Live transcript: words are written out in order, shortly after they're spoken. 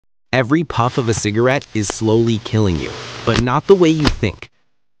Every puff of a cigarette is slowly killing you, but not the way you think.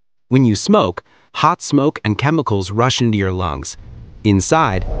 When you smoke, hot smoke and chemicals rush into your lungs.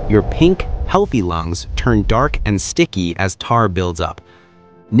 Inside, your pink, healthy lungs turn dark and sticky as tar builds up.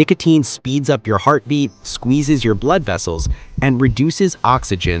 Nicotine speeds up your heartbeat, squeezes your blood vessels, and reduces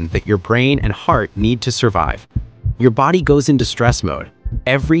oxygen that your brain and heart need to survive. Your body goes into stress mode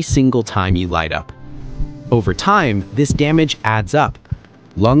every single time you light up. Over time, this damage adds up.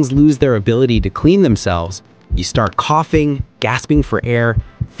 Lungs lose their ability to clean themselves. You start coughing, gasping for air,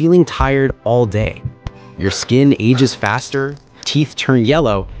 feeling tired all day. Your skin ages faster, teeth turn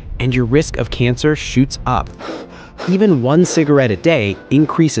yellow, and your risk of cancer shoots up. Even one cigarette a day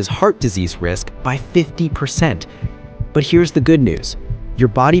increases heart disease risk by 50%. But here's the good news. Your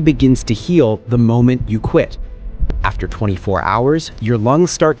body begins to heal the moment you quit. After 24 hours, your lungs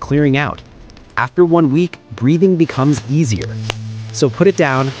start clearing out. After 1 week, breathing becomes easier. So put it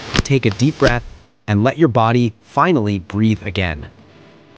down, take a deep breath, and let your body finally breathe again.